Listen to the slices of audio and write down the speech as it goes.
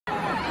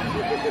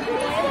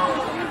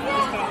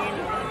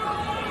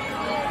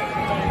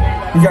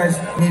You guys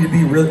need to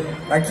be really,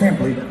 I can't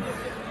believe it.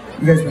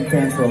 You guys have been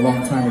fans for a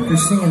long time. If you're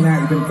singing that,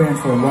 you've been fans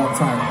for a long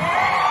time.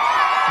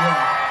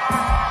 Yeah.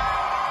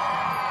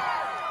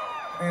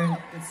 And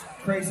it's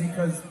crazy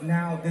because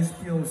now this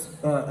feels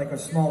like a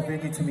small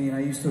venue to me, and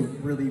I used to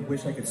really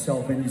wish I could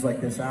sell venues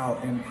like this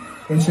out, and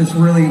it's just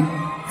really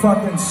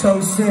fucking so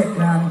sick,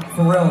 man,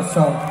 for real.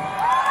 So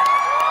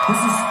this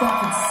is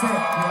fucking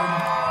sick,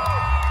 dude.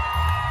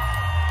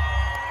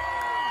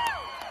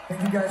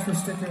 Thank you guys for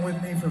sticking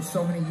with me for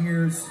so many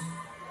years,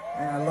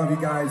 and I love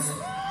you guys.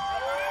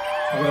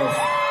 For real.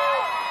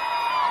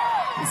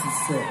 This is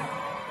sick.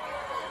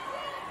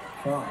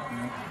 Fuck,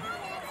 man.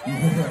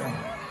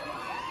 Yeah.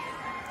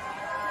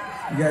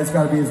 You guys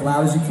gotta be as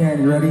loud as you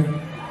can. You ready?